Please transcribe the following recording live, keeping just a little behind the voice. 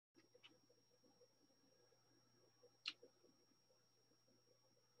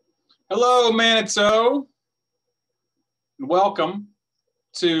Hello, Manitou, and welcome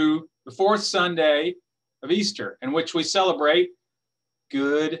to the fourth Sunday of Easter, in which we celebrate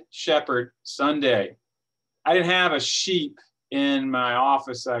Good Shepherd Sunday. I didn't have a sheep in my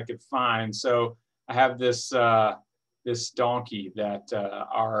office I could find, so I have this this donkey that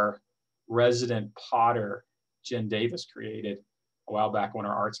our resident potter, Jen Davis, created a while back on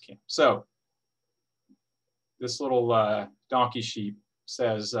our arts camp. So this little donkey sheep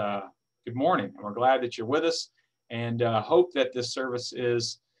says, good morning, and we're glad that you're with us, and hope that this service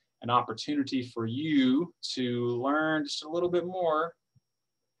is an opportunity for you to learn just a little bit more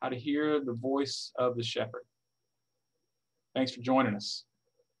how to hear the voice of the shepherd. Thanks for joining us.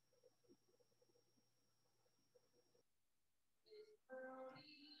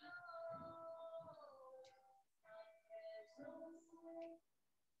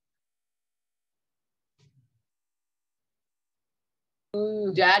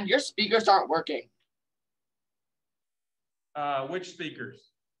 Dad, your speakers aren't working. Which speakers?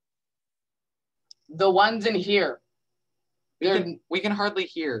 The ones in here. We can hardly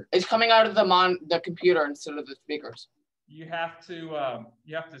hear. It's coming out of the computer instead of the speakers. You have to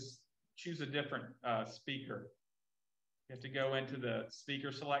choose a different speaker. You have to go into the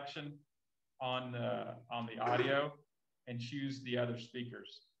speaker selection on the audio and choose the other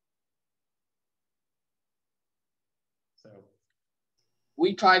speakers. So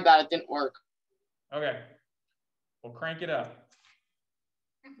we tried that, it didn't work. Okay, we'll crank it up.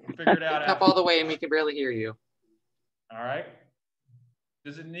 We'll figure it out. Up all the way and we can barely hear you. All right.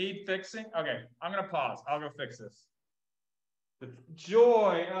 Does it need fixing? Okay, I'm gonna pause. I'll go fix this. The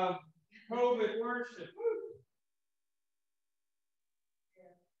joy of COVID worship.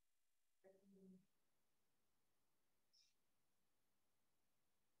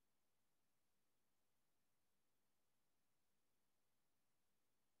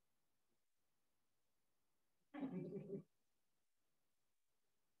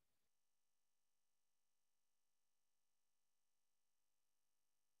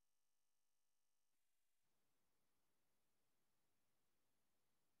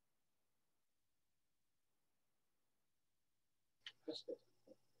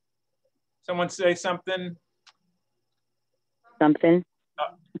 Someone say something. Something. Oh,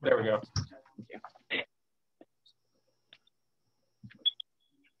 there we go.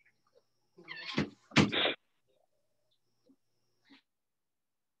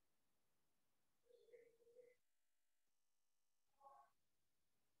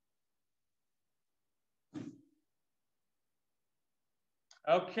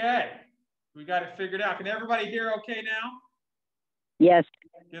 Okay, we got it figured out. Can everybody hear okay now? Yes.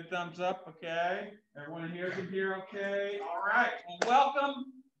 Give thumbs up, okay. Everyone in here can hear okay. All right, well, welcome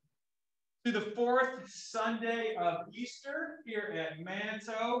to the fourth Sunday of Easter here at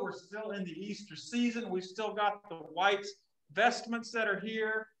Manitou. We're still in the Easter season. We've still got the white vestments that are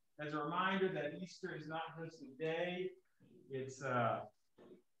here as a reminder that Easter is not just a day. It's,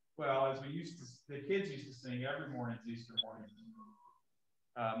 well, as the kids used to sing, every morning's Easter morning.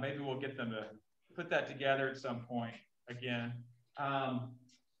 Maybe we'll get them to put that together at some point again.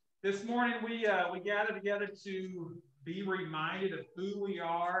 This morning we gather together to be reminded of who we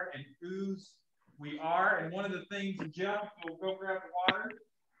are and whose we are. And one of the things, Jeff will go grab the water.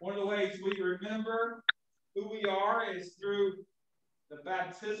 One of the ways we remember who we are is through the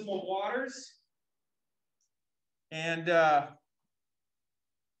baptismal waters. And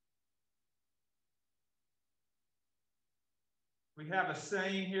we have a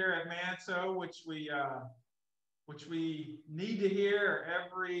saying here at Manitou, which we need to hear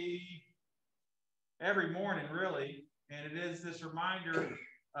every morning, really, and it is this reminder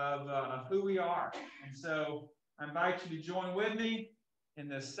of who we are. And so I invite you to join with me in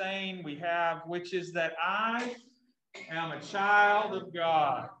this saying we have, which is that I am a child of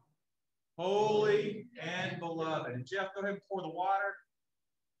God, holy and beloved. And Jeff, go ahead and pour the water.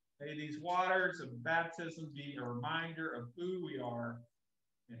 May these waters of baptism be a reminder of who we are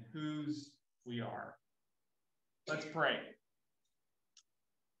and whose we are. Let's pray.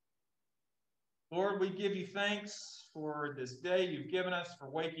 Lord, we give you thanks for this day you've given us, for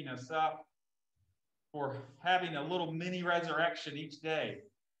waking us up, for having a little mini resurrection each day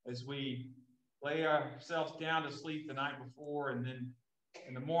as we lay ourselves down to sleep the night before, and then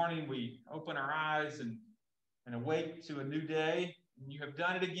in the morning we open our eyes and awake to a new day. And you have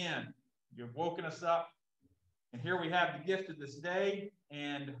done it again. You have woken us up, and here we have the gift of this day.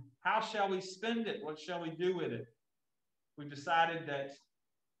 And how shall we spend it? What shall we do with it? We've decided that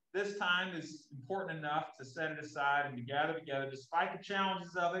this time is important enough to set it aside and to gather together, despite the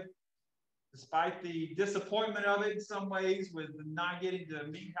challenges of it, despite the disappointment of it in some ways with not getting to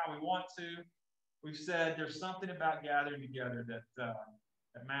meet how we want to, we've said there's something about gathering together that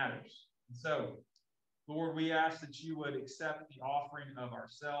matters. And so, Lord, we ask that you would accept the offering of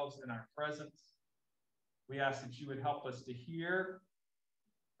ourselves and our presence. We ask that you would help us to hear,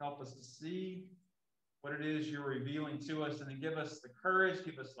 help us to see what it is you're revealing to us, and then give us the courage,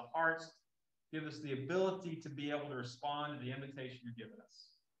 give us the hearts, give us the ability to be able to respond to the invitation you're giving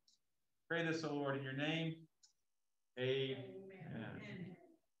us. Pray this, O Lord, in your name. Amen. Amen.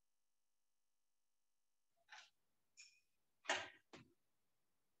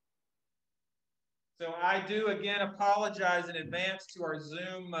 So I do again apologize in advance to our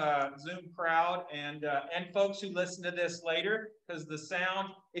Zoom crowd and folks who listen to this later, because the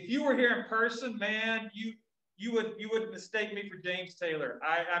sound. If you were here in person, man, you would mistake me for James Taylor.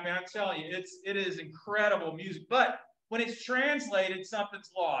 I mean, I'm telling you, it is incredible music. But when it's translated, something's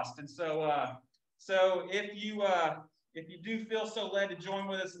lost. And so if you do feel so led to join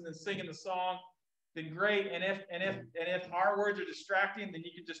with us in the singing the song, then great. And if our words are distracting, then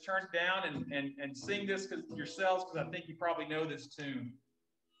you can just turn it down and sing this yourselves, because I think you probably know this tune.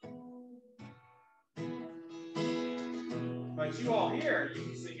 But you all here, you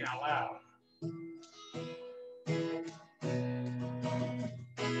can sing it out loud.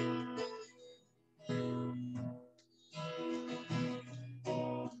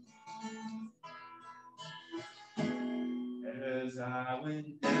 As I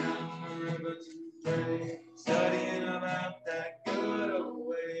went down the river to pray, studying about that good old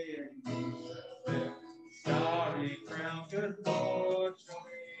way, and the starry crown, good Lord, show me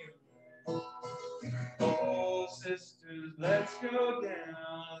the way. Oh, sisters, let's go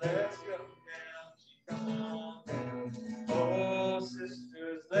down, let's go down, come on down. Oh,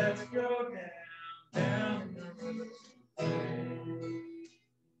 sisters, let's go down the river to pray.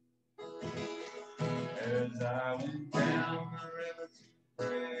 As I went down the river to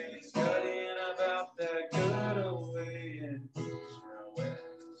pray, studying about that good old way, and where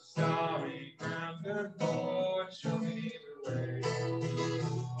the starry crown, good Lord, show me the way.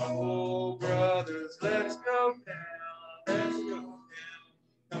 Oh, brothers, let's go down, let's go down,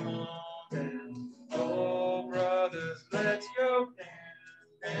 come on down. Oh, brothers, let's go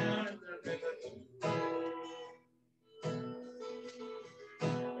down in the river to pray.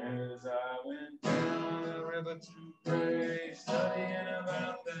 As I went down the river to pray, studying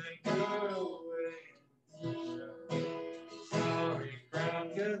about that good old way. Sorry, crown,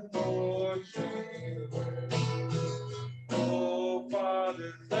 good Lord, show me the way. Oh,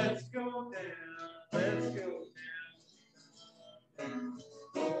 fathers, let's go down, let's go down.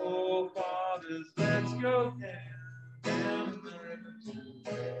 Oh, fathers, let's go down in the river to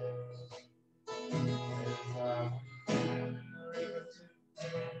pray. As I went down the river to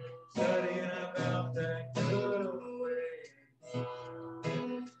pray, studying about that good old way.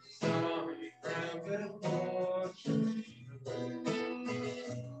 Sorry, crown, good Lord, show me the way.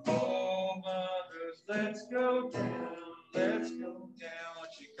 Oh, mothers, let's go down, let's go down.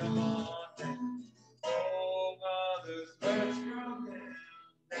 Won't you come on down? Oh, mothers, let's go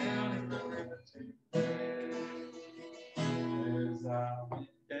down in the river to pray. As I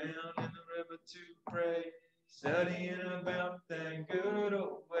went down in the river to pray, studying about that good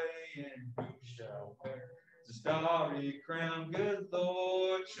old way, and who shall wear the starry crown, good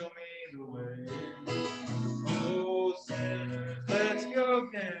Lord, show me the way. Oh, sinners, let's go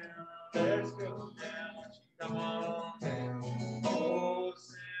down, let's go down, won't you come on down. Oh,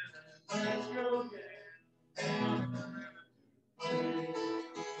 sinners, let's go down in the river to pray.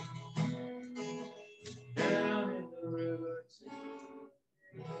 Down in the river to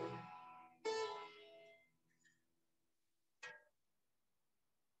pray.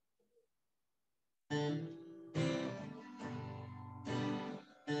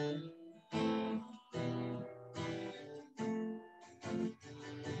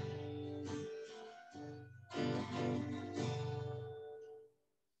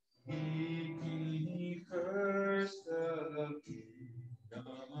 Seek ye first the kingdom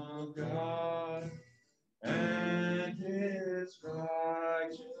of God and his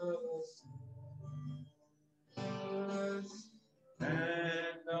righteousness,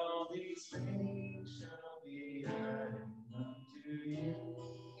 and all these things shall be added unto you.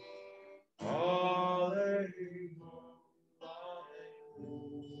 Alleluia,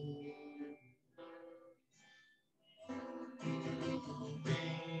 alleluia.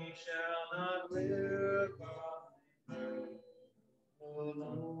 We shall not live by bread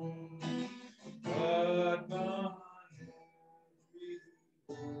alone, but by every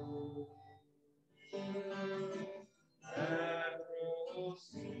word that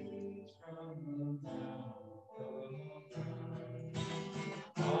proceeds from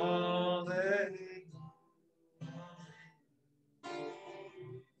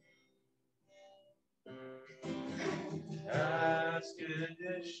Ask and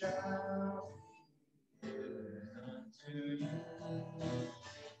it shall be given unto you.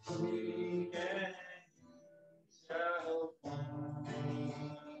 Seek and you shall find.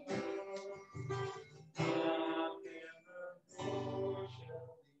 Knock and the door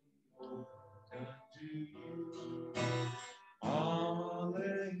shall be opened unto you.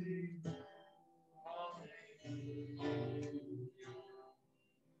 Alleluia, alleluia,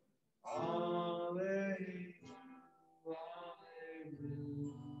 alleluia.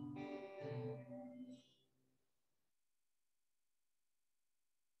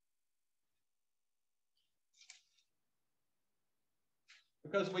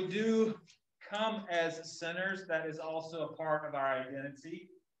 Because we do come as sinners, that is also a part of our identity.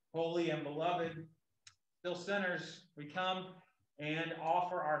 Holy and beloved, still sinners, we come and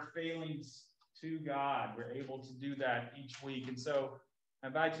offer our failings to God. We're able to do that each week. And so I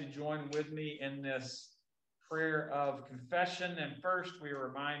invite you to join with me in this prayer of confession. And first, we are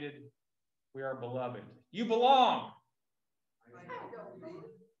reminded we are beloved. You belong.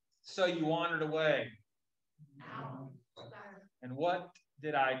 So you wandered away. And what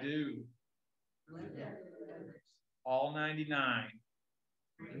did I do? All 99.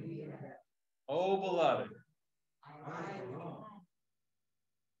 Oh, beloved.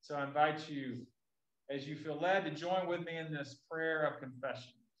 So I invite you, as you feel led, to join with me in this prayer of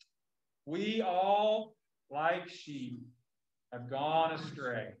confession. We all, like sheep, have gone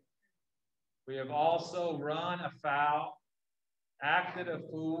astray. We have also run afoul, acted a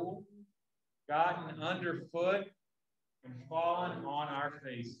fool, gotten underfoot, and fallen on our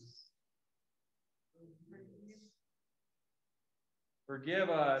faces. Forgive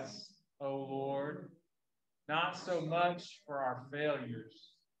us, O Lord, not so much for our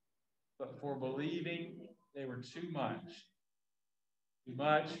failures, but for believing they were too much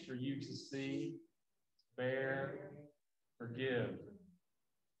for you to see, bear, forgive,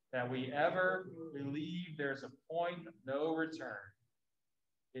 that we ever believe there's a point of no return.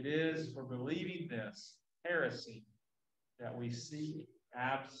 It is for believing this heresy that we seek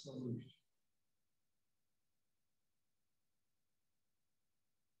absolution.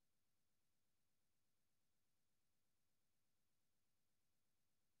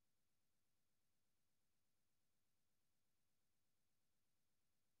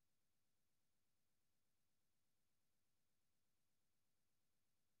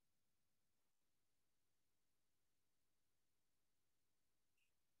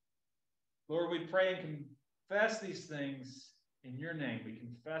 Lord, we pray and confess these things in your name. We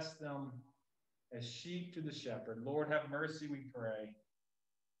confess them as sheep to the shepherd. Lord, have mercy, we pray.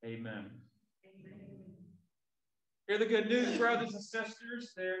 Amen. Hear the good news, brothers and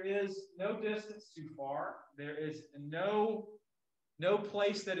sisters. There is no distance too far. There is no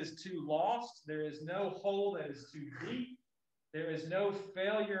place that is too lost. There is no hole that is too deep. There is no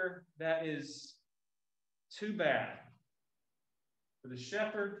failure that is too bad for the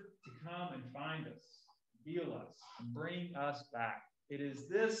shepherd to come and find us, heal us, and bring us back. It is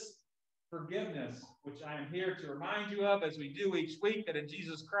this forgiveness which I am here to remind you of, as we do each week, that in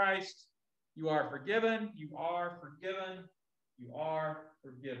Jesus Christ you are forgiven, you are forgiven, you are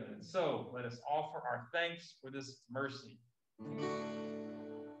forgiven. And so let us offer our thanks for this mercy.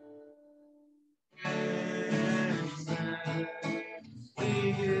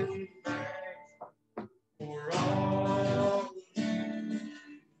 We give you thanks for all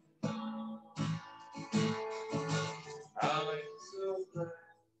I'm so glad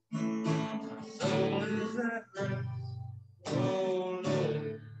my soul is at rest. Oh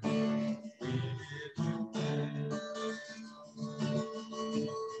Lord, we give you thanks.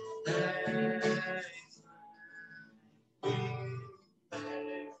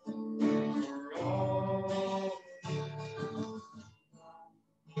 For all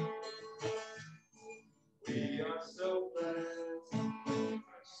we are so blessed,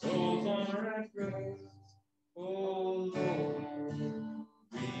 our souls are at rest. Oh Lord,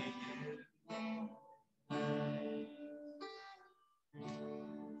 we give thanks.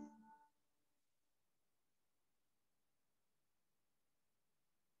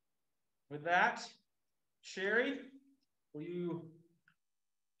 With that, Sherry, will you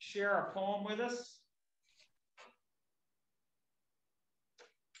share our poem with us?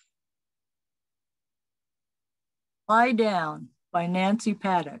 Lie Down by Nancy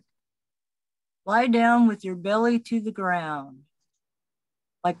Paddock. Lie down with your belly to the ground.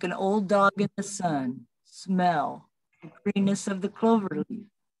 Like an old dog in the sun, smell the greenness of the clover leaf.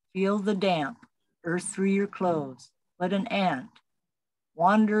 Feel the damp earth through your clothes. Let an ant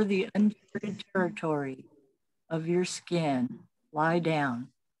wander the uncharted territory of your skin. Lie down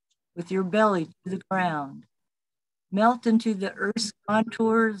with your belly to the ground. Melt into the earth's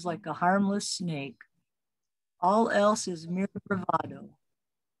contours like a harmless snake. All else is mere bravado.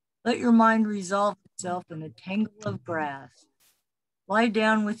 Let your mind resolve itself in a tangle of grass. Lie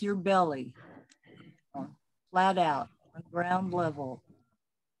down with your belly flat out on ground level.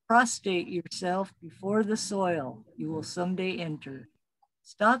 Prostrate yourself before the soil you will someday enter.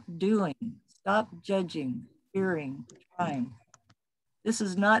 Stop doing, stop judging, fearing, trying. This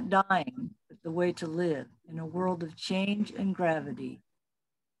is not dying, but the way to live in a world of change and gravity.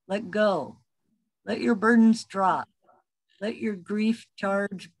 Let go. Let your burdens drop. Let your grief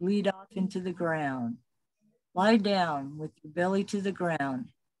charge bleed off into the ground. Lie down with your belly to the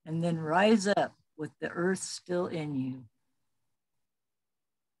ground and then rise up with the earth still in you.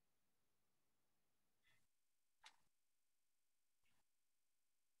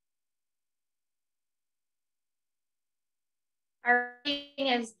 Our reading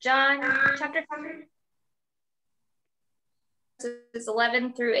is John chapter 4, verses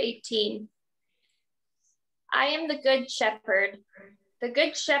 11 through 18. I am the good shepherd. The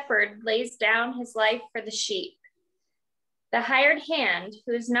good shepherd lays down his life for the sheep. The hired hand,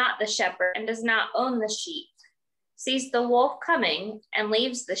 who is not the shepherd and does not own the sheep, sees the wolf coming and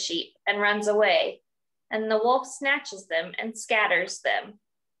leaves the sheep and runs away, and the wolf snatches them and scatters them.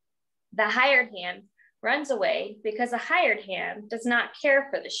 The hired hand runs away because a hired hand does not care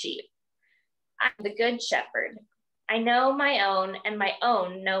for the sheep. I'm the good shepherd. I know my own, and my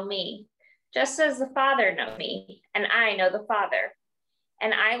own know me, just as the Father knows me, and I know the Father,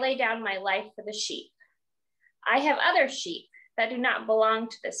 and I lay down my life for the sheep. I have other sheep that do not belong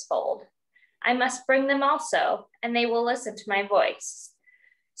to this fold. I must bring them also, and they will listen to my voice.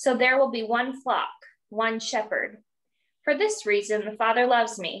 So there will be one flock, one shepherd. For this reason, the Father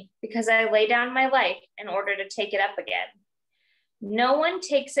loves me, because I lay down my life in order to take it up again. No one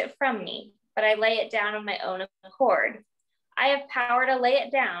takes it from me, but I lay it down of my own accord. I have power to lay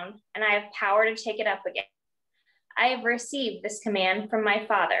it down, and I have power to take it up again. I have received this command from my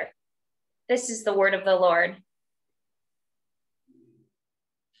Father. This is the word of the Lord.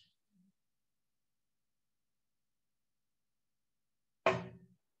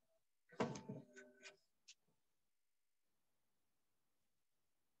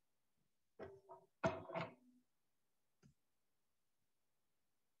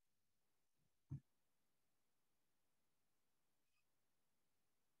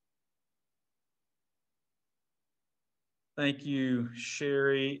 Thank you,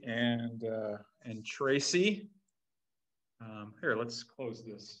 Sherry and Tracy. Here, let's close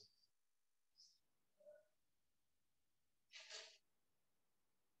this.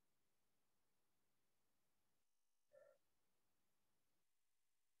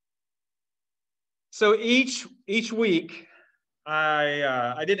 So each week,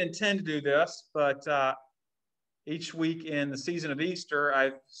 I didn't intend to do this, but each week in the season of Easter,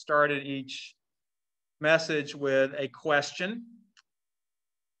 I've started each message with a question.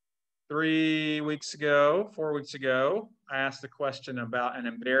 4 weeks ago, I asked a question about an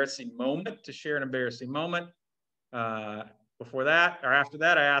embarrassing moment, to share an embarrassing moment. Before that, or after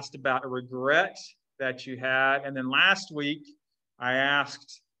that, I asked about a regret that you had. And then last week, I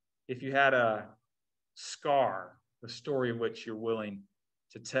asked if you had a scar, the story of which you're willing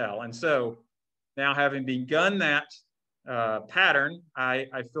to tell. And so now, having begun that pattern, I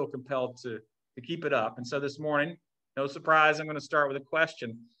feel compelled to keep it up. And so this morning, no surprise, I'm going to start with a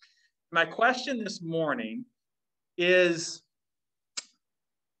question. My question this morning is,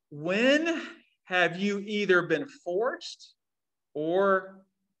 when have you either been forced or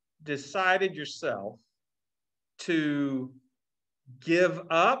decided yourself to give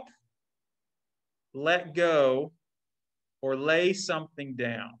up, let go, or lay something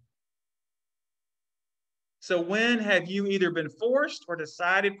down? So when have you either been forced or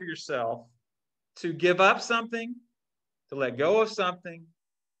decided for yourself to give up something, to let go of something,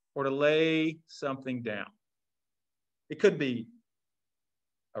 or to lay something down? It could be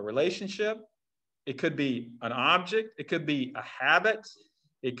a relationship. It could be an object. It could be a habit.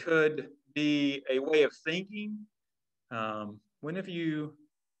 It could be a way of thinking. When have you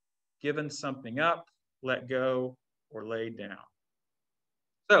given something up, let go, or laid down?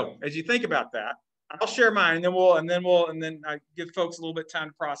 So as you think about that, I'll share mine, and then I give folks a little bit of time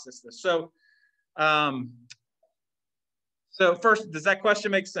to process this. So first, does that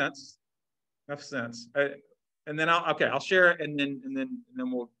question make sense? Enough sense. And then I'll share it, and then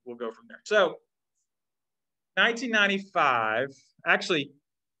we'll go from there. So 1995, actually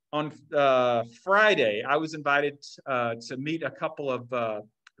on Friday, I was invited to meet a couple of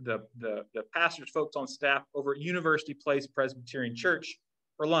the pastors, folks on staff over at University Place Presbyterian Church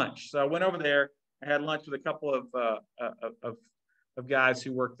for lunch. So I went over there. I had lunch with a couple of guys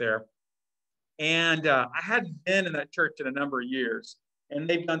who work there. And I hadn't been in that church in a number of years. And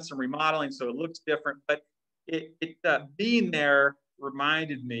they've done some remodeling, so it looks different. But being there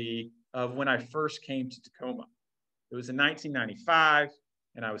reminded me of when I first came to Tacoma. It was in 1995,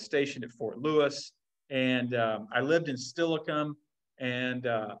 and I was stationed at Fort Lewis. And I lived in Steilacoom. And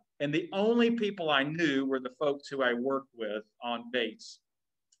the only people I knew were the folks who I worked with on base.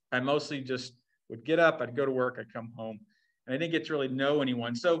 I mostly just would get up, I'd go to work, I'd come home, and I didn't get to really know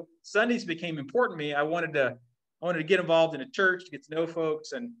anyone. So Sundays became important to me. I wanted to get involved in a church, to get to know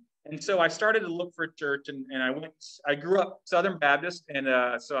folks, and so I started to look for a church, and I grew up Southern Baptist, and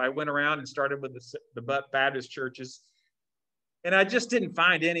so I went around and started with the Baptist churches, and I just didn't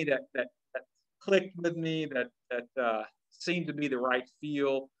find any that clicked with me, that seemed to be the right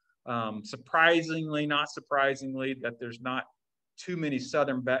feel. Surprisingly, not surprisingly, that there's not as many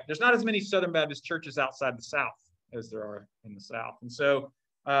Southern Baptist churches outside the South as there are in the South. And so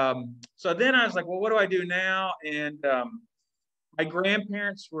then I was like, well, what do I do now? And my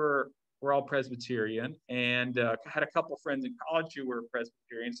grandparents were all Presbyterian, and had a couple of friends in college who were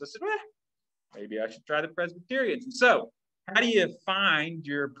Presbyterians. So I said, well, maybe I should try the Presbyterians. And so how do you find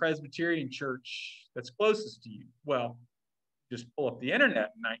your Presbyterian church that's closest to you? Well, just pull up the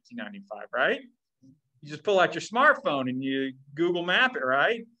internet in 1995, right? You just pull out your smartphone and you Google map it,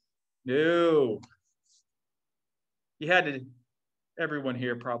 right? No. You had to, everyone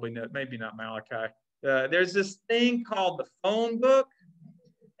here probably knows, maybe not Malachi. There's this thing called the phone book.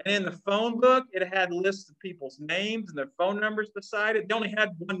 And in the phone book, it had lists of people's names and their phone numbers beside it. They only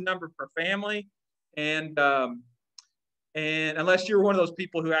had one number per family. And unless you were one of those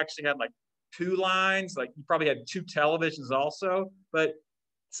people who actually had like 2 lines, like you probably had 2 televisions also. But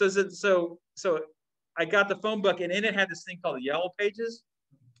so I got the phone book, and in it had this thing called the Yellow Pages.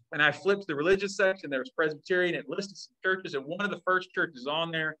 And I flipped the religious section. There was Presbyterian. It listed some churches. And one of the first churches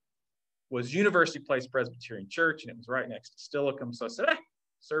on there was University Place Presbyterian Church. And it was right next to Steilacoom. So I said,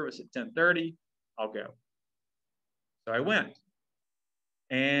 service at 10:30. I'll go. So I went.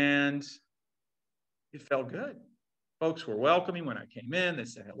 And it felt good. Folks were welcoming when I came in. They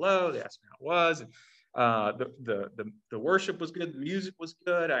said hello. They asked me how it was. And, the worship was good. The music was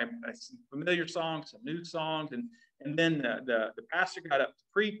good. I some familiar songs, some new songs, and then the pastor got up to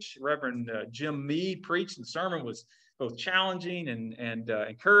preach. Reverend Jim Mead preached, and the sermon was both challenging and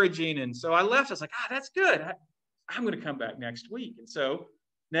encouraging. And so I left. I was like, that's good. I'm going to come back next week. And so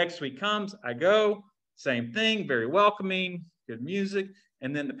next week comes. I go. Same thing. Very welcoming. Good music.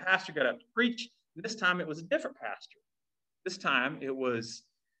 And then the pastor got up to preach. And this time it was a different pastor. This time it was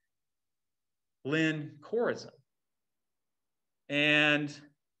Lynn Corazon. And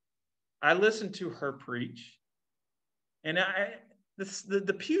I listened to her preach, and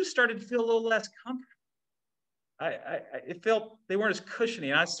the pews started to feel a little less comfortable. It felt they weren't as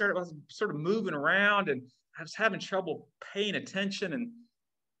cushiony. I was sort of moving around, and I was having trouble paying attention.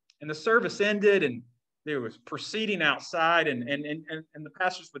 And the service ended, and there was proceeding outside, and the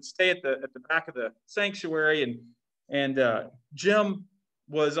pastors would stay at the back of the sanctuary, and Jim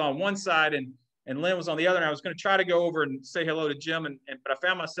was on one side, and Lynn was on the other. And I was going to try to go over and say hello to Jim, but I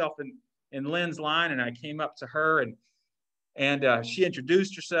found myself in Lynn's line, and I came up to her, and she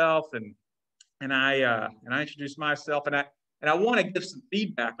introduced herself, and I introduced myself, and I want to give some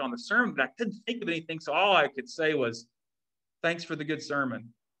feedback on the sermon, but I couldn't think of anything, so all I could say was, "Thanks for the good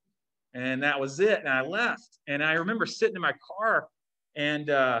sermon," and that was it. And I left, and I remember sitting in my car, and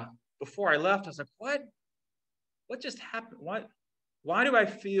before I left, I was like, "What just happened? Why do I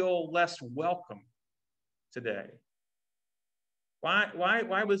feel less welcome today?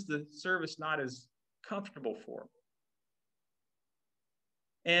 Why was the service not as comfortable for me?"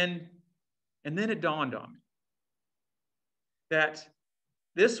 And then it dawned on me that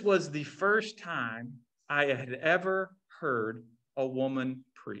this was the first time I had ever heard a woman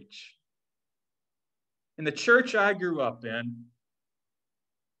preach. In the church I grew up in,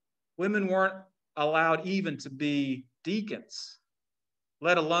 women weren't allowed even to be deacons,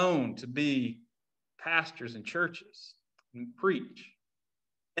 let alone to be pastors in churches and preach.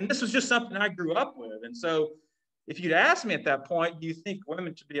 And this was just something I grew up with. And so if you'd asked me at that point, do you think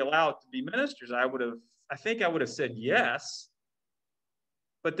women should be allowed to be ministers? I think I would have said yes.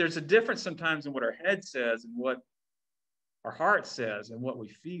 But there's a difference sometimes in what our head says and what our heart says and what we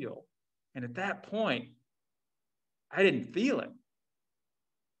feel. And at that point, I didn't feel it.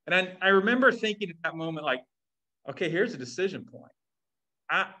 And I remember thinking at that moment, like, okay, here's a decision point.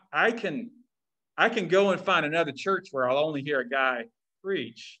 I can go and find another church where I'll only hear a guy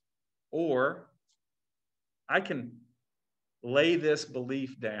preach, or I can lay this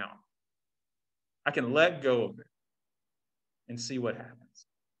belief down. I can let go of it and see what happens.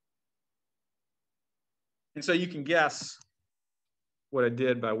 And so you can guess what I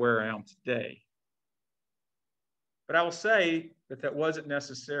did by where I am today. But I will say that that wasn't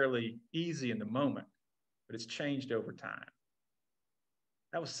necessarily easy in the moment, but it's changed over time.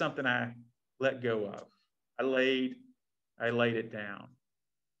 That was something I let go of. I laid it down.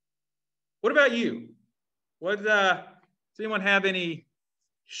 What about you? Does anyone have any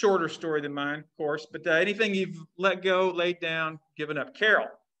shorter story than mine, of course, but anything you've let go, laid down, given up? Carol.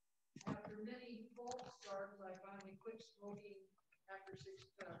 After many false starts, I finally quit smoking after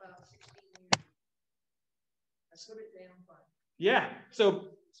about 16 years. I put it down finally. Yeah, so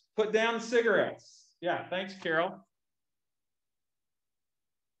put down the cigarettes. Yeah, thanks, Carol.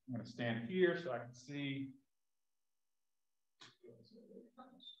 I'm going to stand here so I can see.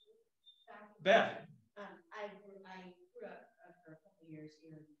 Beth. I grew up for a couple of years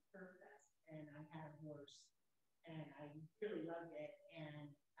in Perth, and I had a horse, and I really loved it,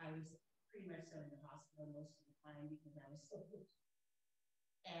 and I was pretty much so in the hospital most of the time because I was so good.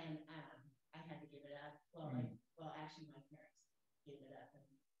 And I had to give it up. Well, actually, my parents gave it up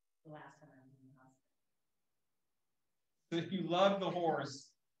the last time I was in the hospital. So you loved the horse,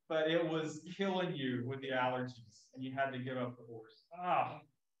 but it was killing you with the allergies, and you had to give up the horse. Ah,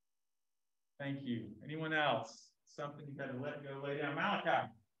 thank you. Anyone else? Something you had to let go, lay down. Malachi. I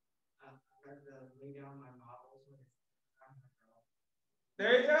had to lay down my models with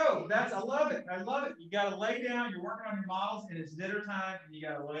There you go. I love it. I love it. You got to lay down. You're working on your models, and it's dinner time, and you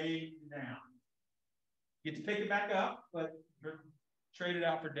got to lay down. You get to pick it back up, but trade it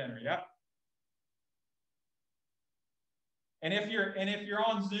out for dinner. Yep. And if you're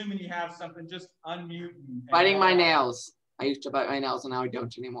on Zoom and you have something, just unmute. Biting my nails. I used to bite my nails, and now I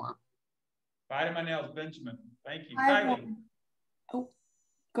don't anymore. Biting my nails, Benjamin. Thank you. Kylie. Oh,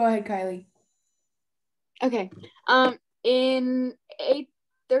 go ahead, Kylie. Okay. In 8th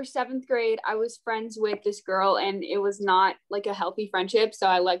or 7th grade, I was friends with this girl, and it was not like a healthy friendship, so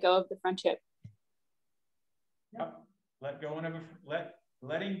I let go of the friendship. Yep.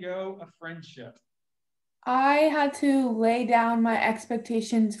 Letting go of friendship. I had to lay down my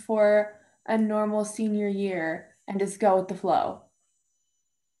expectations for a normal senior year and just go with the flow.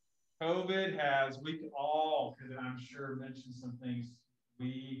 COVID we all, because I'm sure mentioned some things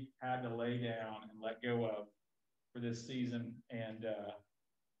we had to lay down and let go of for this season, and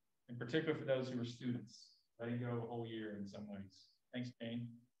in particular for those who were students, letting go a whole year in some ways. Thanks, Jane.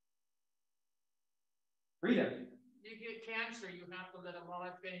 Rita. You get cancer, you have to let a lot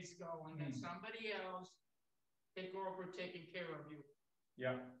of things go, and then somebody else take over taking care of you.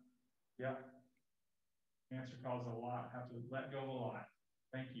 Yep. Cancer causes a lot. Have to let go of a lot.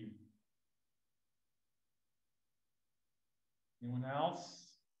 Thank you. Anyone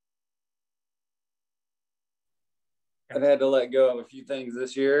else? I've had to let go of a few things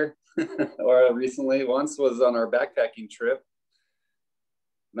this year or recently. Once was on our backpacking trip.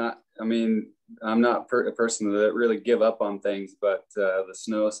 I'm not a person that really give up on things, but the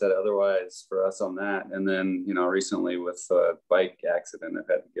snow said otherwise for us on that. And then, recently with a bike accident, I've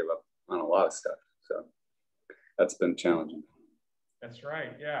had to give up on a lot of stuff. So that's been challenging. That's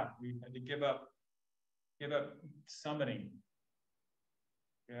right. Yeah, we had to give up summiting.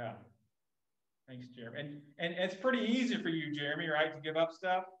 Yeah. Thanks, Jeremy. And it's pretty easy for you, Jeremy, right, to give up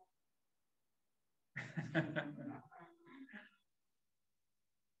stuff?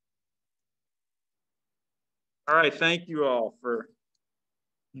 All right, thank you all for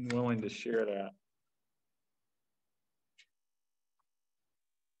being willing to share that.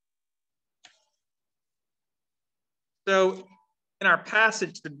 So in our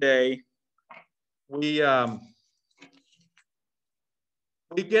passage today, we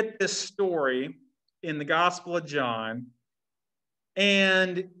get this story in the Gospel of John,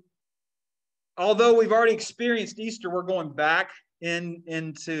 and although we've already experienced Easter, we're going back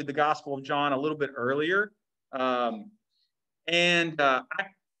into the Gospel of John a little bit earlier. At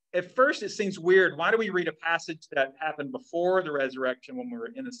first, it seems weird. Why do we read a passage that happened before the resurrection when we were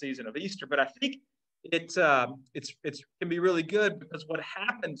in the season of Easter? But I think it can be really good, because what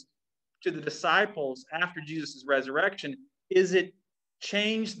happens to the disciples after Jesus' resurrection is it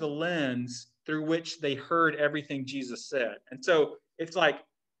changed the lens through which they heard everything Jesus said. And so it's like,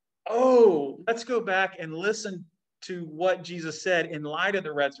 oh, let's go back and listen to what Jesus said in light of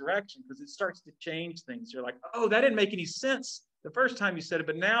the resurrection, because it starts to change things. You're like, oh, that didn't make any sense the first time you said it,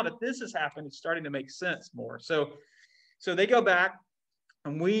 but now that this has happened, it's starting to make sense more. So they go back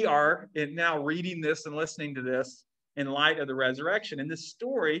And we are now reading this and listening to this in light of the resurrection. And this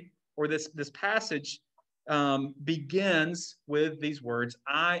story, or this passage, begins with these words,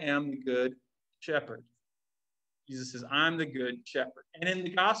 I am the good shepherd. Jesus says, I'm the good shepherd. And in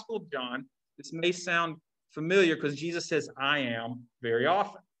the Gospel of John, this may sound familiar because Jesus says, I am very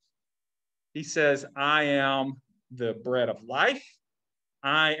often. He says, I am the bread of life.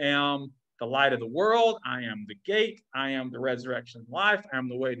 I am the light of the world. I am the gate. I am the resurrection and life. I am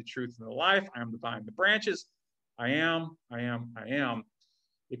the way, the truth, and the life. I am the vine, the branches. I am.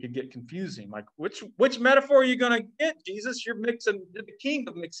 It could get confusing. Like, which metaphor are you going to get, Jesus? You're the king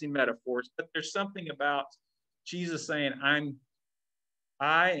of mixing metaphors. But there's something about Jesus saying,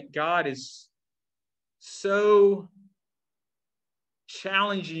 God is so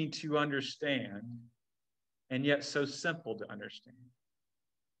challenging to understand and yet so simple to understand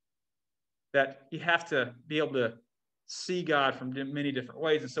that you have to be able to see God from many different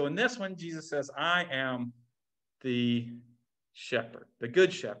ways. And so in this one, Jesus says, I am the shepherd, the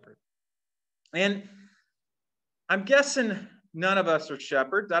good shepherd. And I'm guessing none of us are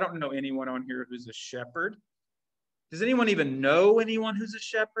shepherds. I don't know anyone on here who's a shepherd. Does anyone even know anyone who's a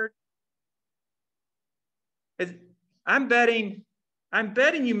shepherd? I'm betting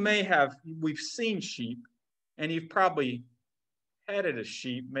we've seen sheep, and you've probably petted a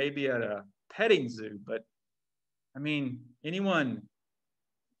sheep, maybe at a petting zoo, but I mean, anyone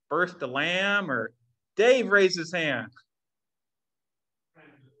birthed a lamb? Or Dave raised his hand.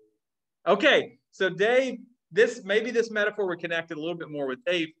 Okay, so Dave, this metaphor we're connected a little bit more with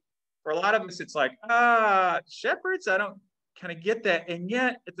Dave. For a lot of us, it's like, shepherds, I don't kind of get that. And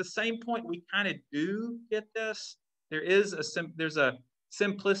yet, at the same point, we kind of do get this. There's a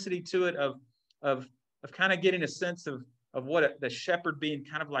simplicity to it of kind of getting a sense of what the shepherd being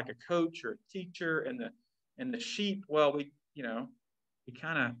kind of like a coach or a teacher, and the sheep. Well, we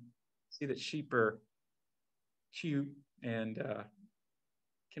kind of see that sheep are cute and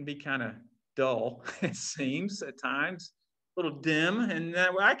can be kind of dull, it seems at times, a little dim, and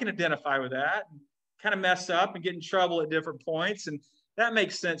I can identify with that. And kind of mess up and get in trouble at different points, and that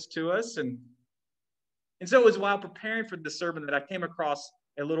makes sense to us. And so it was while preparing for this sermon that I came across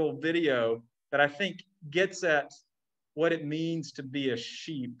a little video that I think gets at what it means to be a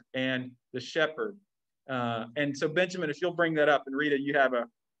sheep and the shepherd. And so, Benjamin, if you'll bring that up, and Rita, you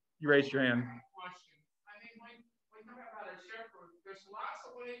raised your hand. Question. I mean, when we talk about a shepherd, there's lots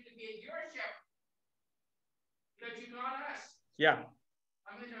of ways to be your shepherd. Because you got us. Yeah.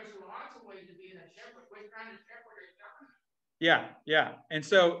 I mean, there's lots of ways to be a shepherd. What kind of shepherd is that? Yeah. And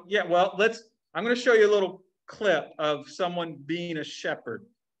so, well, I'm going to show you a little clip of someone being a shepherd,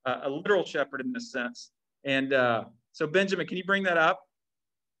 a literal shepherd in this sense. And so, Benjamin, can you bring that up?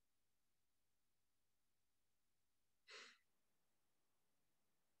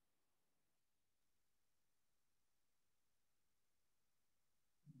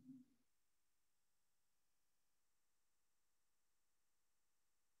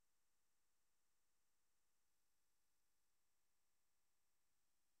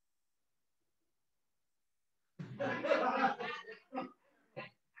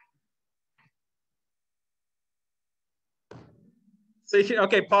 So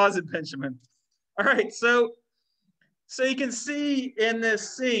okay, pause it, Benjamin. All right, so you can see in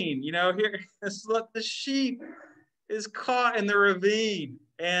this scene, here, the sheep is caught in the ravine,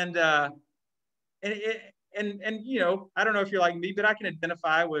 and I don't know if you're like me, but I can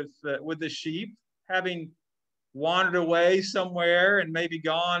identify with the sheep having wandered away somewhere and maybe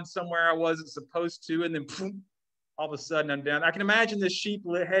gone somewhere I wasn't supposed to, and then boom, all of a sudden I'm down. I can imagine this sheep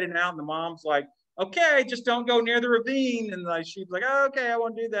heading out, and the mom's like, okay, just don't go near the ravine. And the sheep's like, oh, okay, I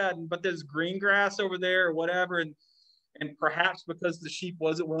won't do that. But there's green grass over there or whatever. And perhaps because the sheep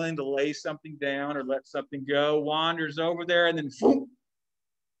wasn't willing to lay something down or let something go, wanders over there, and then boom,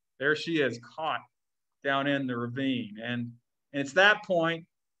 there she is, caught down in the ravine. And it's that point,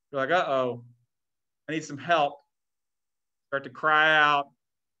 you're like, uh-oh, I need some help. Start to cry out,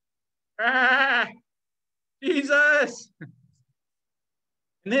 Jesus.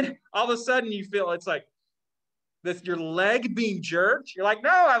 And then all of a sudden you feel it's like your leg being jerked. You're like, no,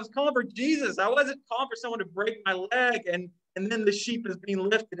 I was calling for Jesus. I wasn't calling for someone to break my leg. And then the sheep is being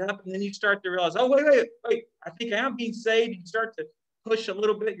lifted up. And then you start to realize, oh, wait. I think I am being saved. You start to push a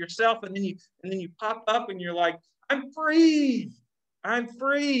little bit yourself. And then you pop up and you're like, I'm free. I'm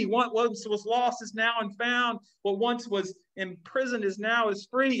free. What once was lost is now and found. What once was imprisoned is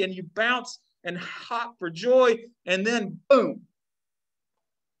free. And you bounce and hop for joy. And then boom,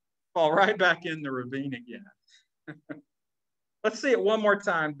 fall right back in the ravine again. Let's see it one more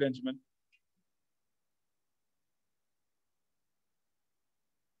time, Benjamin.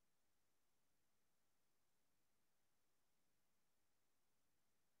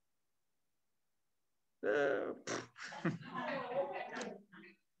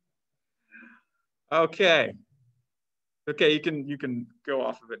 Okay. Okay, you can go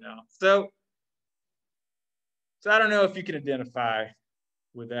off of it now. So I don't know if you can identify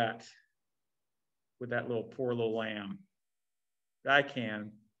with that little poor little lamb. I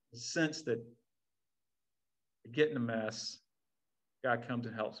can. Sense that I get in a mess, God comes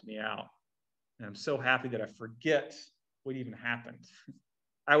and helps me out. And I'm so happy that I forget what even happened.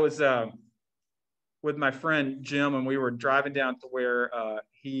 I was with my friend Jim, and we were driving down to where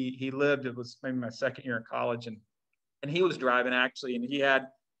he lived. It was maybe my second year in college, and he was driving actually, and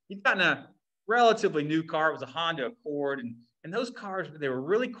he'd gotten a relatively new car. It was a Honda Accord, and those cars, they were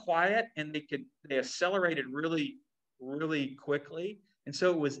really quiet, and they accelerated really, really quickly. And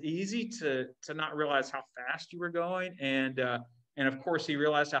so it was easy to not realize how fast you were going. And of course, he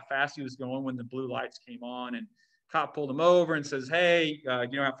realized how fast he was going when the blue lights came on. And cop pulled him over and says, "Hey,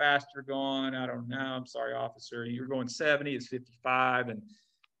 you know how fast you're going?" "I don't know. I'm sorry, officer. You're going 70. It's 55. And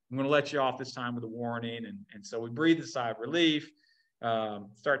I'm going to let you off this time with a warning." And so we breathed a sigh of relief,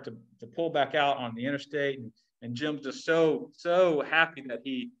 start to pull back out on the interstate. And Jim's just so happy that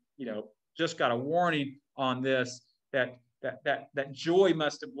he, just got a warning on this, that joy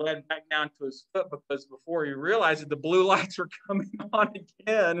must have led back down to his foot, because before he realized it, the blue lights were coming on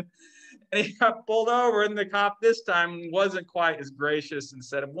again. And he got pulled over, and the cop this time wasn't quite as gracious and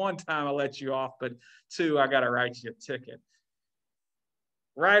said, "One time I'll let you off, but two, I got to write you a ticket."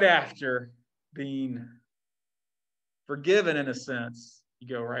 Right after being forgiven, in a sense, you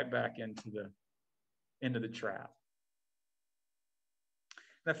go right back into the trap.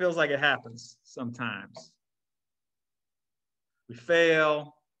 That feels like it happens sometimes. We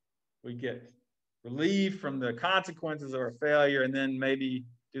fail, we get relieved from the consequences of our failure, and then maybe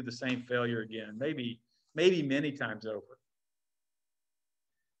do the same failure again, maybe many times over.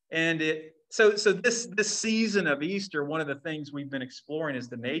 And so this season of Easter, one of the things we've been exploring is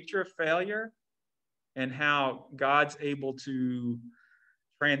the nature of failure and how God's able to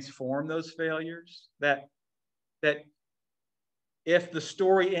transform those failures. That if the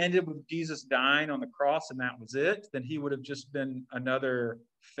story ended with Jesus dying on the cross and that was it, then he would have just been another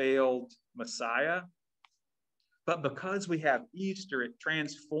failed Messiah. But because we have Easter, it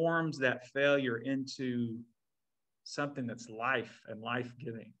transforms that failure into something that's life and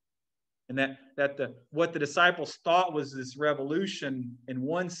life-giving. And what the disciples thought was this revolution, in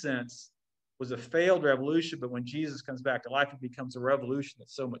one sense, was a failed revolution, but when Jesus comes back to life, it becomes a revolution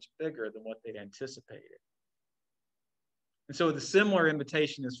that's so much bigger than what they'd anticipated. And so the similar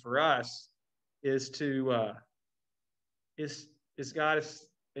invitation is for us is God is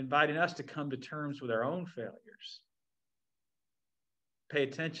inviting us to come to terms with our own failures. Pay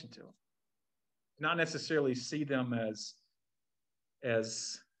attention to them. Not necessarily see them as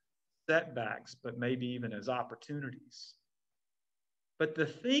setbacks, but maybe even as opportunities. But the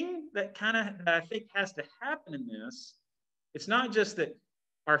thing that I think has to happen in this, it's not just that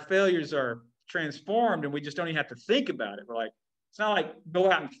our failures are transformed and we just don't even have to think about it. It's not like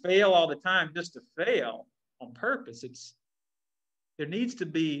go out and fail all the time just to fail on purpose. There needs to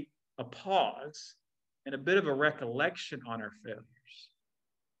be a pause and a bit of a recollection on our failures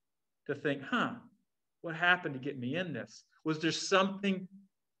to think, what happened to get me in this? Was there something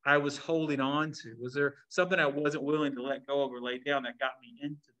I was holding on to? Was there something I wasn't willing to let go of or lay down that got me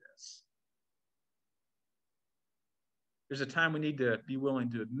into this? There's a time we need to be willing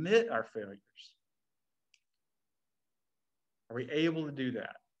to admit our failures. Are we able to do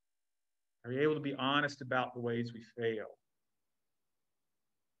that? Are we able to be honest about the ways we fail?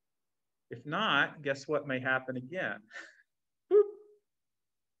 If not, guess what may happen again?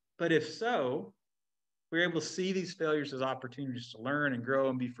 But if so, we're able to see these failures as opportunities to learn and grow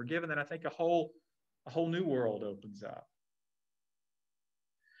and be forgiven, then I think a whole new world opens up.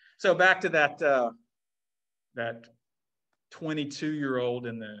 So back to that 22-year-old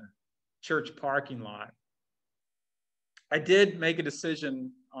in the church parking lot. I did make a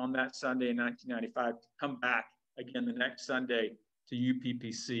decision on that Sunday in 1995 to come back again the next Sunday to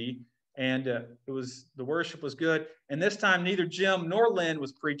UPPC. And the worship was good. And this time, neither Jim nor Lynn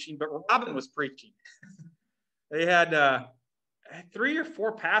was preaching, but Robin was preaching. They had 3 or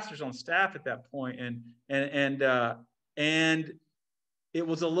 4 pastors on staff at that point, and it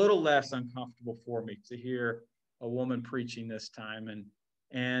was a little less uncomfortable for me to hear a woman preaching this time,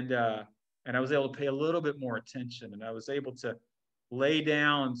 and I was able to pay a little bit more attention, and I was able to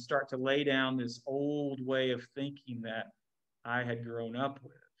start to lay down this old way of thinking that I had grown up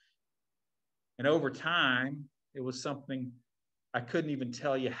with. And over time, it was something I couldn't even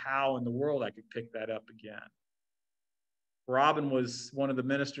tell you how in the world I could pick that up again. Robin was one of the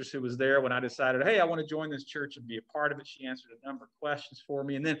ministers who was there when I decided, hey, I want to join this church and be a part of it. She answered a number of questions for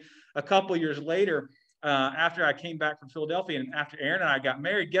me. And then a couple of years later, after I came back from Philadelphia and after Aaron and I got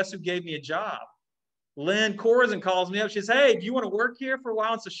married, guess who gave me a job? Lynn Corzin calls me up. She says, hey, do you want to work here for a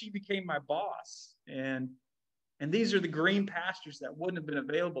while? And so she became my boss. And these are the green pastures that wouldn't have been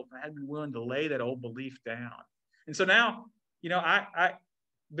available if I hadn't been willing to lay that old belief down. And so now, you know, I've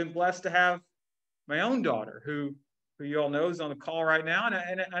been blessed to have my own daughter who you all know is on the call right now.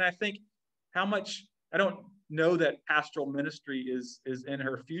 And I think how much, I don't know that pastoral ministry is in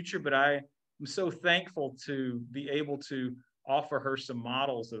her future, but I am so thankful to be able to offer her some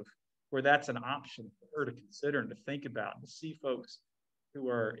models of where that's an option for her to consider and to think about and to see folks who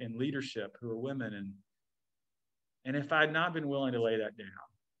are in leadership, who are women. And if I had not been willing to lay that down,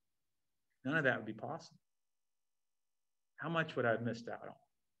 none of that would be possible. How much would I have missed out on?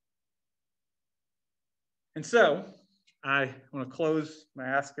 And so I want to close by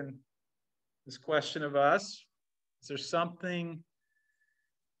asking this question of us. Is there something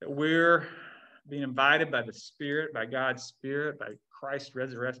that we're being invited by the Spirit, by God's Spirit, by Christ's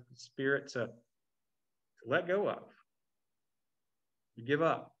resurrected Spirit to let go of, to give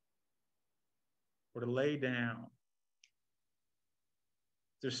up, or to lay down?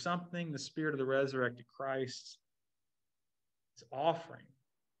 There's something the Spirit of the resurrected Christ is offering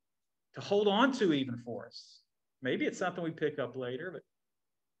to hold on to even for us. Maybe it's something we pick up later, but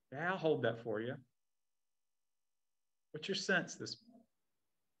yeah, I'll hold that for you. What's your sense this morning?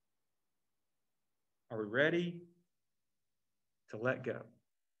 Are we ready to let go?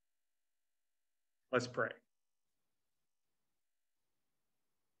 Let's pray.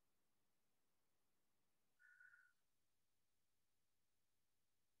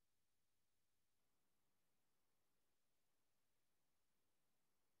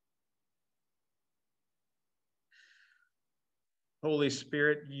 Holy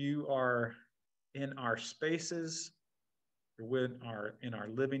Spirit, you are in our spaces. You're in our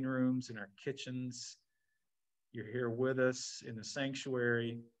living rooms, in our kitchens. You're here with us in the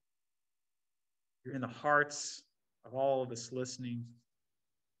sanctuary. You're in the hearts of all of us listening.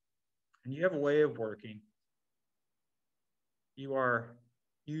 And you have a way of working. You are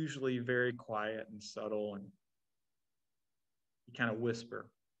usually very quiet and subtle, and you kind of whisper.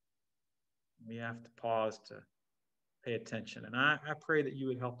 We have to pause to pay attention. And I pray that you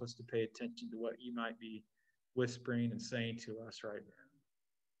would help us to pay attention to what you might be whispering and saying to us right now.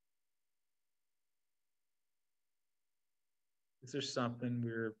 Is there something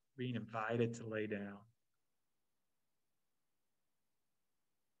we're being invited to lay down?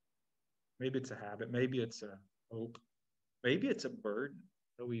 Maybe it's a habit. Maybe it's a hope. Maybe it's a burden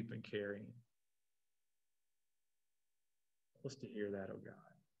that we've been carrying. Help us to hear that, oh God.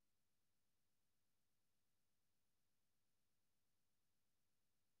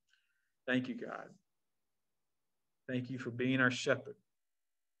 Thank you, God. Thank you for being our shepherd.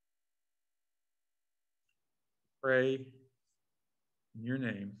 Pray in your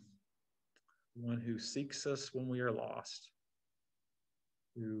name, the one who seeks us when we are lost,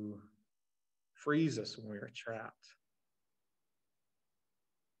 who frees us when we are trapped,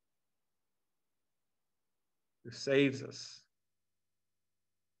 who saves us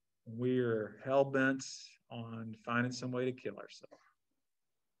when we are hell-bent on finding some way to kill ourselves.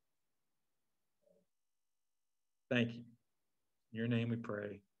 Thank you. In your name we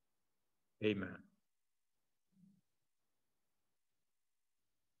pray. Amen.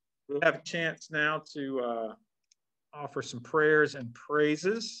 We'll have a chance now to offer some prayers and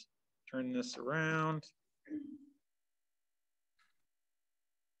praises. Turn this around.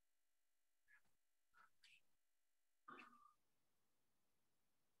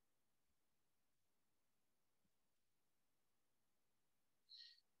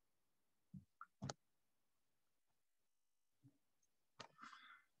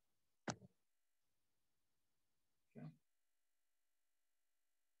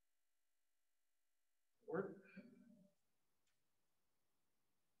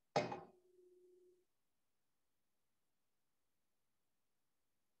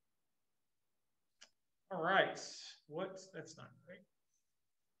 All right. That's not right.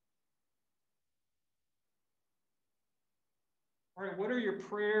 All right, what are your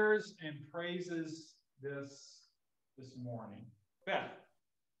prayers and praises this morning? Beth.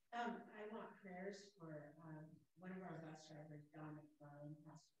 I want prayers for one of our bus drivers, Don McFarland,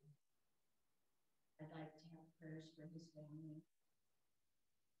 passed away. I'd like to have prayers for his family.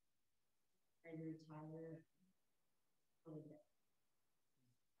 I retire.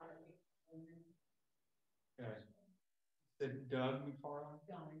 Okay. Is it Doug McFarland?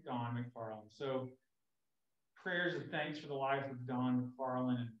 Don McFarland. So prayers of thanks for the life of Don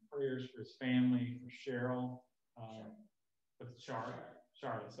McFarland, and prayers for his family, for Cheryl, for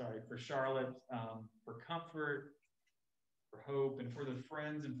Charlotte, for comfort, for hope, and for the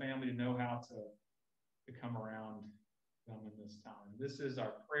friends and family to know how to come around them in this time. This is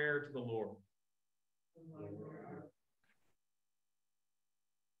our prayer to the Lord.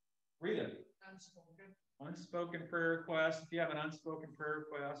 Rita. Unspoken prayer request. If you have an unspoken prayer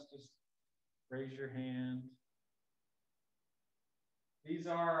request, just raise your hand. These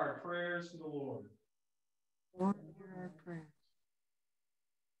are our prayers to the Lord. Lord, hear our prayers.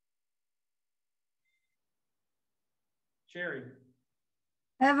 Sherry.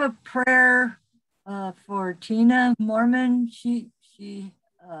 I have a prayer for Tina Mormon. She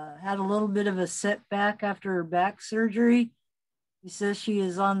had a little bit of a setback after her back surgery. She says she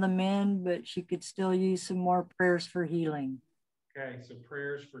is on the mend, but she could still use some more prayers for healing. Okay, so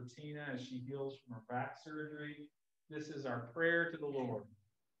prayers for Tina as she heals from her back surgery. This is our prayer to the Lord.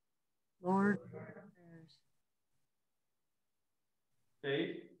 Lord, hear our prayers.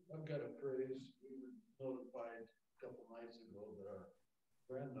 Dave? I've got a praise. We were notified a couple nights ago that our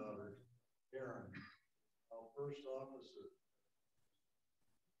granddaughter, Erin, our first officer,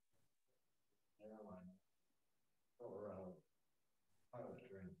 airline, Colorado, pilot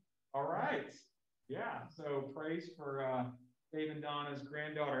training. All right. Yeah. So praise for Dave and Donna's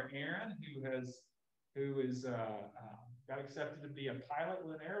granddaughter, Erin, who is got accepted to be a pilot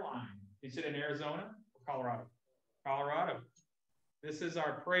with an airline. You said in Arizona or Colorado? Colorado. This is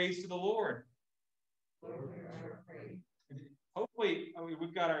our praise to the Lord. Hopefully,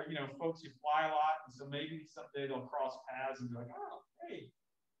 we've got our, folks who fly a lot, and so maybe someday they'll cross paths and be like, oh, hey,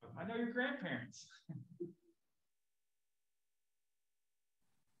 I know your grandparents.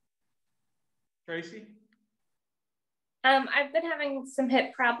 Tracy? I've been having some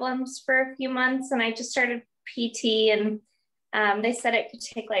hip problems for a few months, and I just started PT, and they said it could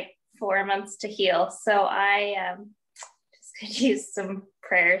take like 4 months to heal. So I just could use some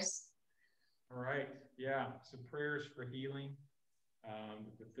prayers. All right. Yeah. So prayers for healing.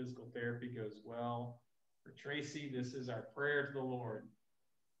 The physical therapy goes well. For Tracy, this is our prayer to the Lord.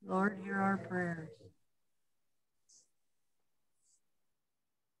 Lord, hear our prayers.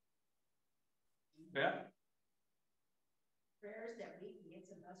 Beth? Prayers that we can get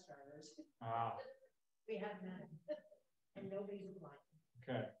some bus drivers. Ah. We have none, and nobody's applying.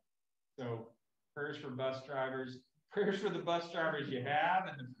 Okay. So prayers for bus drivers, prayers for the bus drivers you have,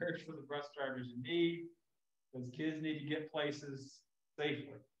 and the prayers for the bus drivers you need. Those kids need to get places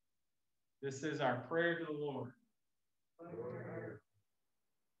safely. This is our prayer to the Lord.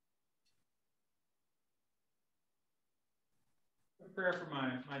 A prayer for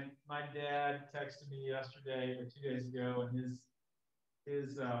my dad texted me yesterday or 2 days ago, and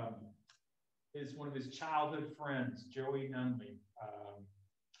his one of his childhood friends, Joey Nunley,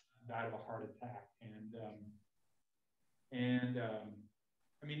 died of a heart attack, and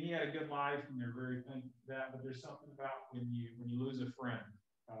I mean, he had a good life, and they're very thankful for that. But there's something about when you lose a friend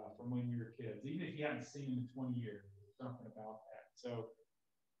from when you were kids, even if you haven't seen him in 20 years, there's something about that. So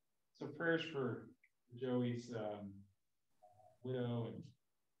prayers for Joey's widow and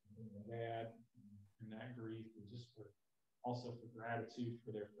dad and that grief, and just also for gratitude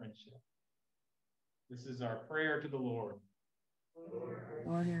for their friendship. This is our prayer to the Lord.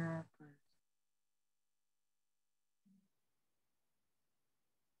 Lord, hear our prayers.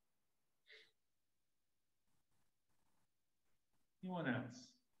 Anyone else?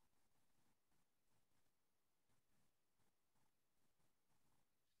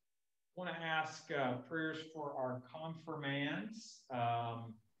 I want to ask prayers for our confirmands,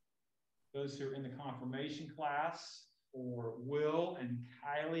 those who are in the confirmation class, for Will and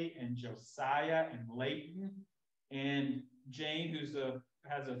Kylie and Josiah and Leighton and Jane, who's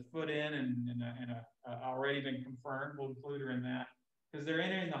has a foot in and already been confirmed. We'll include her in that because they're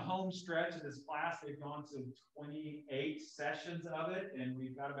entering the home stretch of this class. They've gone to 28 sessions of it, and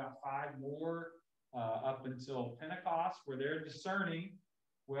we've got about 5 more up until Pentecost, where they're discerning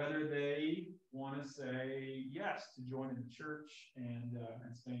whether they want to say yes to joining the church and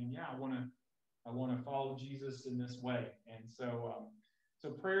saying, yeah, I want to follow Jesus in this way. And so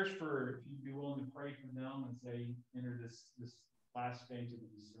prayers for, if you'd be willing to pray for them as they enter this last stage of the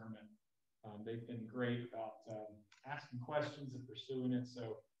discernment. They've been great about asking questions and pursuing it.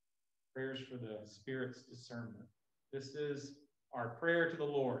 So prayers for the Spirit's discernment. This is our prayer to the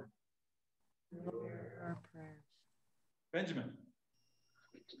Lord. Lord, our prayers. Benjamin.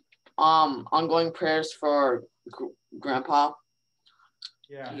 Ongoing prayers for Grandpa.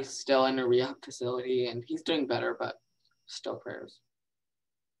 Yeah. He's still in a rehab facility and he's doing better, but still prayers.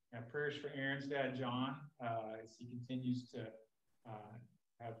 Yeah, have prayers for Aaron's dad, John, as he continues to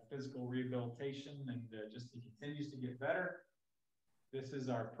have physical rehabilitation and just he continues to get better. This is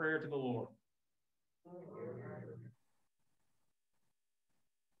our prayer to the Lord.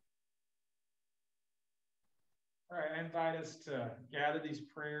 All right, I invite us to gather these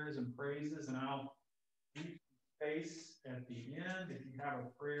prayers and praises, and I'll leave space at the end. If you have a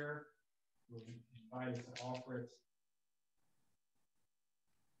prayer, we'll invite us to offer it.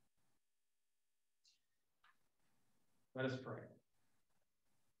 Let us pray.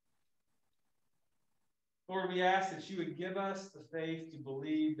 Lord, we ask that you would give us the faith to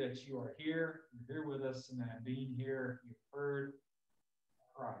believe that you are here, you're here with us, and that being here, you've heard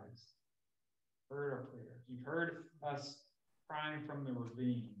our cries, heard our prayers. You've heard us crying from the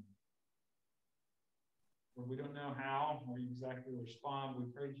ravine. Lord, we don't know how or exactly respond.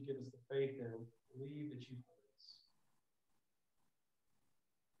 We pray that you give us the faith there. We believe that you've heard us.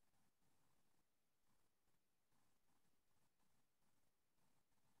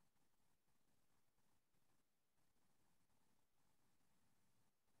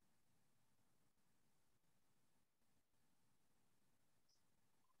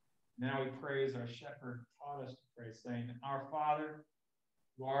 Now we pray as our shepherd taught us to pray, saying, Our Father,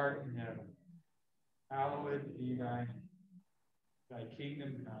 who art in heaven, hallowed be thy name. Thy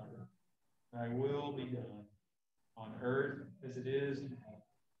kingdom come, thy will be done, on earth as it is in heaven.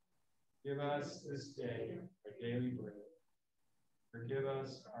 Give us this day our daily bread. Forgive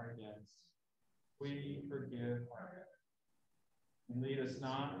us our debts. We forgive our debtors. And lead us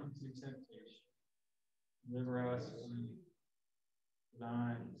not into temptation. Deliver us from evil.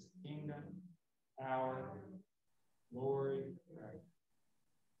 Thine is the kingdom, power, glory, forever.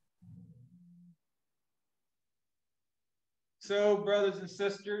 So, brothers and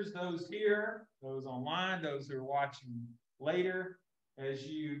sisters, those here, those online, those who are watching later, as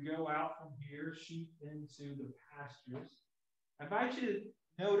you go out from here, sheep into the pastures, I invite you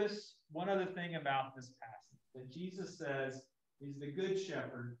to notice one other thing about this passage, that Jesus says he's the good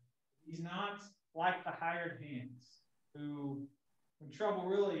shepherd. He's not like the hired hands who, when trouble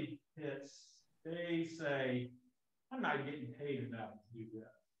really hits, they say, I'm not getting paid enough to do this.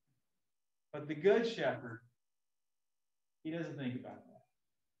 But the good shepherd, he doesn't think about that.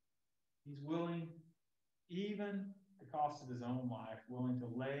 He's willing, even at the cost of his own life, willing to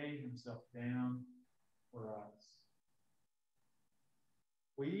lay himself down for us.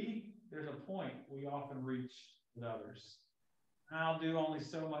 There's a point we often reach with others. I'll do only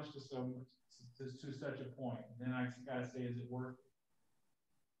so much to such a point. Then I got to say, is it worth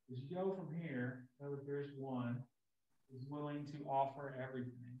it? As you go from here, know that there's one who's willing to offer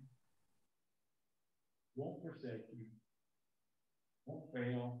everything. Won't forsake you. Won't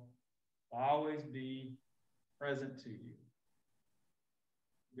fail. Will always be present to you.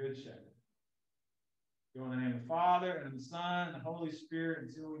 Good shepherd. Go in the name of the Father, and of the Son, and the Holy Spirit,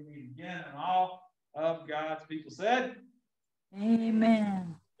 until we meet again. And all of God's people said,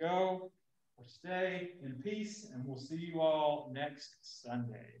 Amen. Go or stay in peace, and we'll see you all next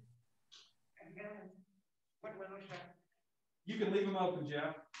Sunday. You can leave them open,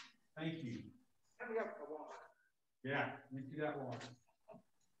 Jeff. Thank you. Let me up the water. Yeah, empty that water.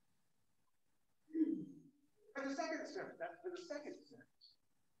 For the second step. That's for the second step.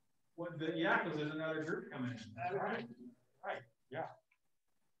 Yeah, because there's another group coming in. That's right. Right. Yeah.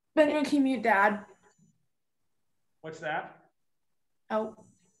 Benjamin, can you mute Dad? What's that? Oh.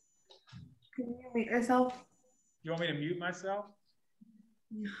 Can you mute yourself? You want me to mute myself?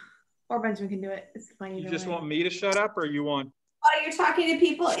 Or Benjamin can do it. It's fine. You just want me to shut up, or you want? Oh, you're talking to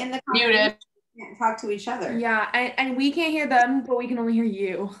people in the Muted. Can't talk to each other. Yeah, and we can't hear them, but we can only hear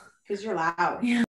you. Because you're loud. Yeah.